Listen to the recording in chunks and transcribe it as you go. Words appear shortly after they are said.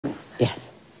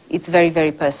Yes. It's very,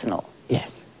 very personal.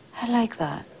 Yes. I like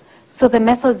that. So the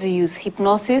methods you use,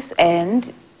 hypnosis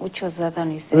and, which was the other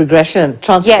one you said? Regression,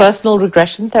 transpersonal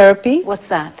regression therapy. What's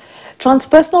that?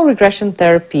 Transpersonal regression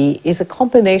therapy is a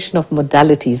combination of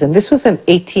modalities, and this was an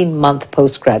 18-month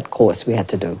postgrad course we had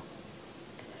to do.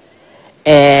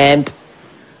 And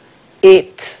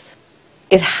it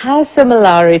has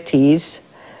similarities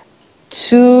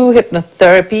to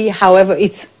hypnotherapy, however,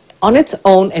 it's on its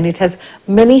own and it has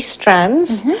many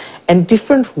strands and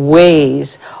different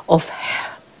ways of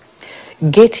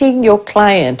getting your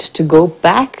client to go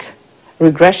back.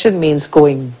 Regression means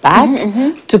going back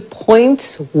to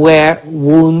points where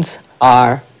wounds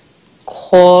are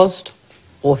caused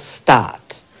or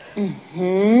start.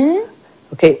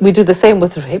 Okay, we do the same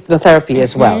with hypnotherapy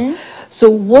as well. So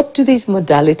what do these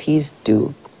modalities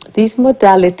do? These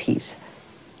modalities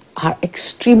are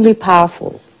extremely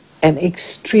powerful and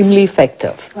extremely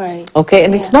effective. Right. Okay,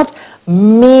 and it's not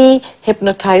me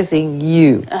hypnotizing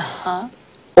you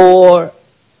or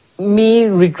me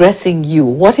regressing you.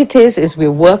 What it is we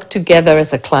work together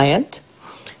as a client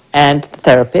and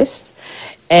therapist,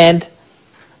 and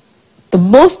the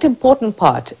most important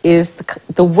part is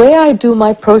the way I do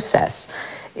my process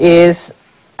is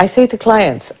I say to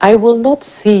clients, I will not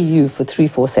see you for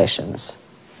 3-4 sessions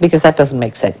because that doesn't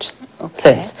make sense.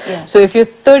 Yeah. So if you're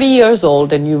 30 years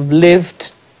old and you've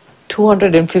lived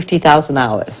 250,000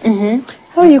 hours,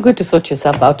 how are you going to sort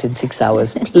yourself out in 6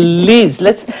 hours? Please,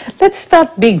 let's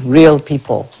start being real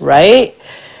people, right?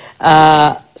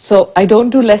 So I don't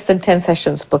do less than 10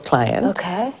 sessions per client.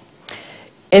 Okay.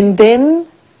 And then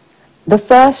the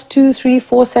first 2, 3,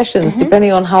 4 sessions,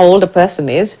 depending on how old a person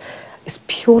is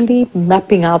purely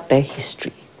mapping out their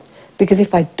history. Because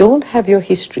if I don't have your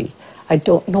history, I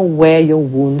don't know where your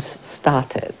wounds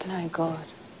started. My God.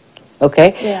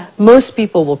 Okay? Yeah. Most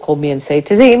people will call me and say,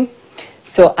 Tazeen,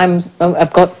 so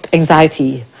I've got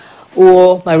anxiety,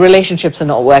 or my relationships are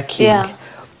not working,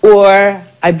 or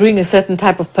I bring a certain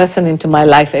type of person into my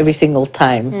life every single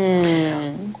time,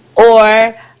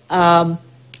 or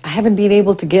I haven't been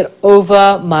able to get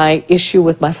over my issue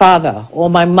with my father or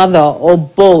my mother or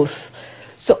both.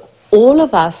 So all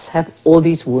of us have all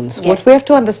these wounds. Yes. What we have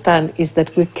to understand is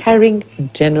that we're carrying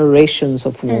generations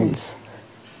of wounds.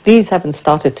 These haven't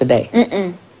started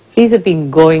today. These have been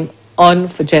going on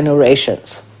for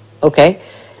generations, okay?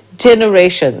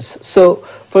 Generations. So,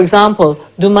 for example,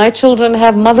 do my children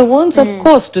have mother wounds? Of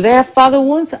course. Do they have father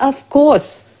wounds? Of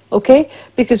course, okay?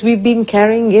 Because we've been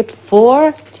carrying it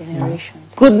for generations.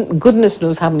 Goodness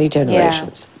knows how many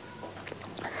generations.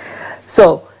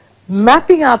 So,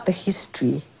 mapping out the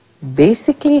history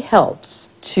basically helps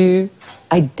to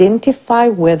identify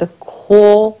where the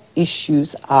core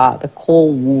issues are, the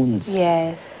core wounds.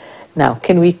 Yes. Now,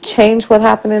 can we change what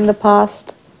happened in the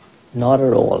past? Not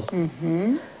at all.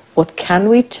 What can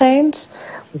we change?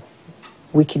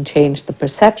 We can change the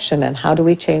perception. And how do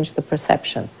we change the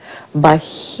perception? By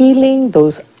healing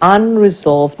those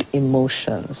unresolved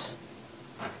emotions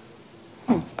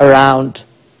around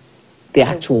the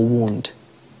actual wound.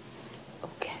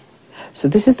 Okay. So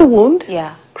this is the wound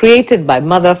created by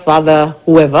mother, father,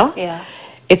 whoever.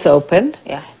 It's open.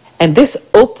 And this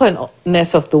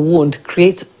openness of the wound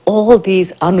creates all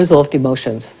these unresolved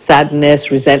emotions: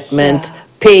 sadness, resentment,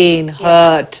 pain,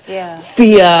 hurt,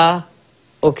 fear,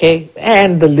 okay?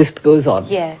 And the list goes on.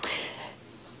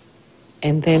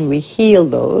 And then we heal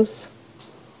those,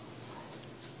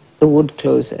 the wound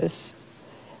closes.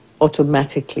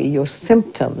 Automatically your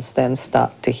symptoms then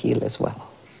start to heal as well.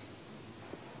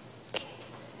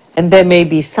 And there may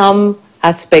be some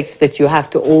aspects that you have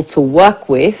to also work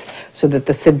with so that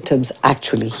the symptoms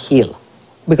actually heal.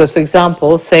 Because, for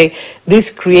example, say this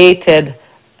created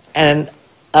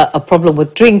a problem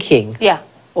with drinking,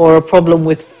 or a problem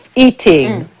with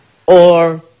eating,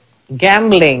 or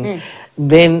gambling,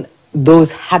 then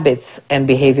those habits and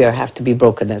behavior have to be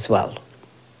broken as well.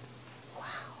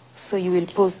 So you will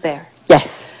pause there.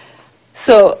 Yes.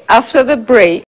 So after the break,